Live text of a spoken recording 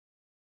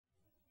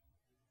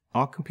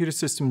Our computer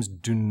systems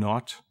do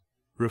not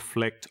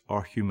reflect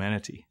our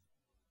humanity.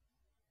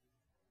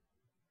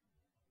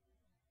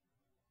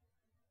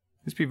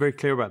 Let's be very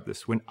clear about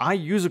this. When I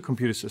use a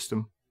computer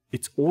system,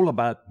 it's all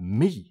about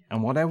me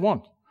and what I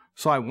want.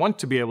 So I want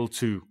to be able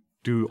to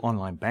do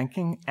online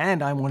banking,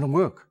 and I want to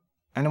work.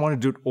 And I want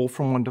to do it all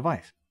from one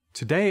device.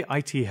 Today,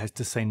 IT has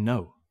to say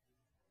no.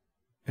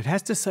 It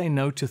has to say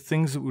no to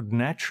things that would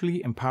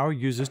naturally empower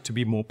users to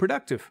be more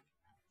productive.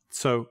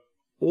 So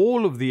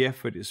all of the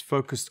effort is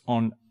focused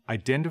on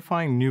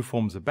identifying new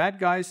forms of bad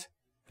guys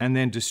and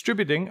then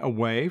distributing a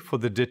way for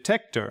the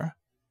detector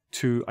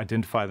to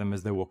identify them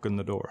as they walk in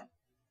the door.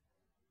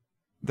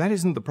 That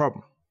isn't the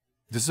problem.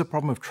 This is a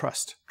problem of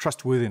trust,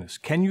 trustworthiness.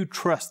 Can you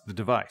trust the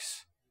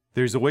device?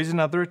 There's always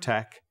another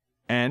attack,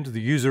 and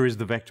the user is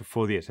the vector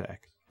for the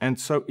attack. And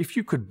so if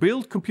you could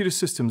build computer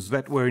systems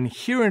that were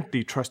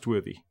inherently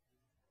trustworthy,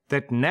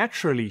 that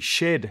naturally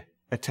shed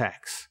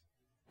attacks,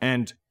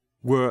 and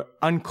were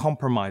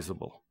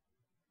uncompromisable,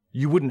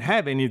 you wouldn't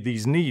have any of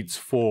these needs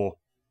for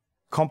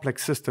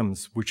complex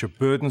systems which are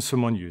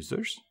burdensome on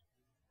users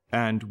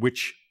and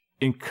which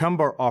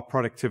encumber our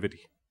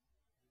productivity.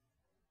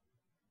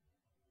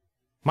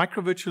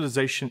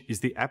 Microvirtualization is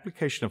the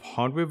application of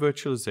hardware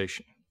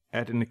virtualization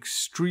at an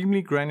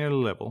extremely granular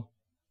level,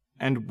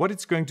 and what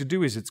it's going to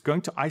do is it's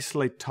going to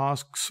isolate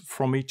tasks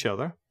from each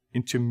other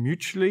into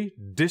mutually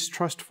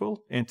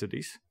distrustful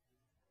entities,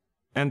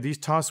 and these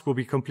tasks will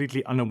be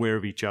completely unaware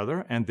of each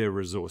other and their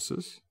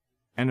resources,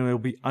 and they'll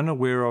be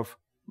unaware of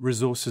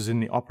resources in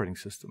the operating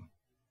system.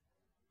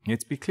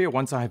 Let's be clear,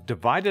 once I have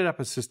divided up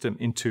a system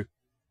into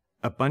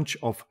a bunch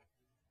of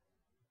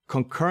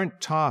concurrent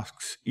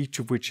tasks, each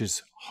of which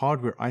is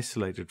hardware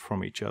isolated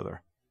from each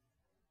other,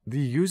 the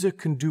user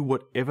can do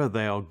whatever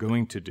they are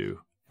going to do,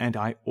 and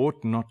I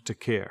ought not to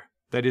care.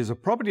 That is, a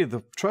property of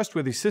the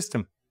trustworthy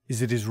system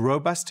is it is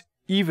robust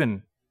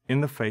even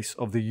in the face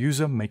of the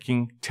user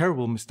making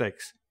terrible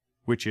mistakes,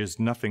 which is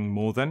nothing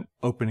more than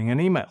opening an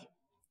email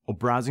or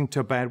browsing to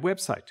a bad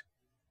website.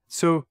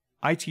 So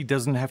IT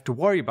doesn't have to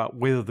worry about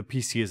whether the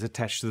PC is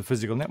attached to the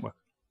physical network.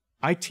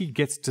 IT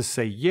gets to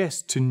say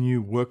yes to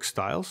new work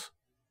styles,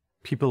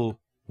 people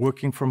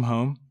working from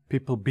home,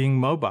 people being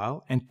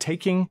mobile, and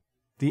taking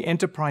the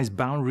enterprise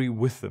boundary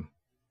with them.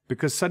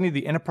 Because suddenly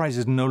the enterprise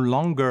is no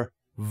longer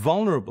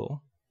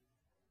vulnerable.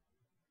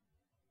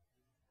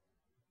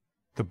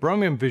 The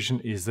Bromium vision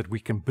is that we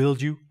can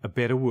build you a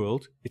better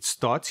world. It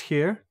starts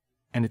here,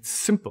 and it's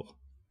simple.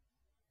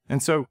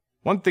 And so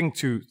one thing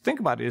to think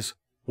about is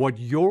what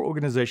your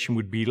organization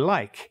would be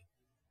like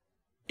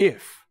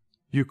if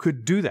you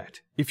could do that,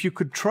 if you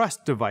could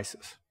trust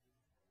devices.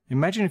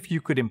 Imagine if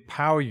you could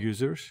empower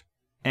users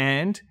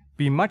and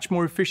be much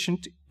more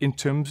efficient in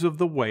terms of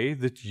the way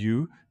that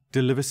you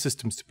deliver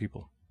systems to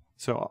people.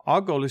 So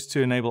our goal is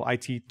to enable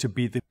IT to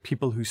be the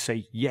people who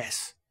say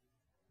yes.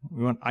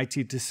 We want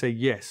IT to say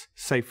yes,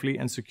 safely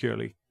and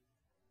securely.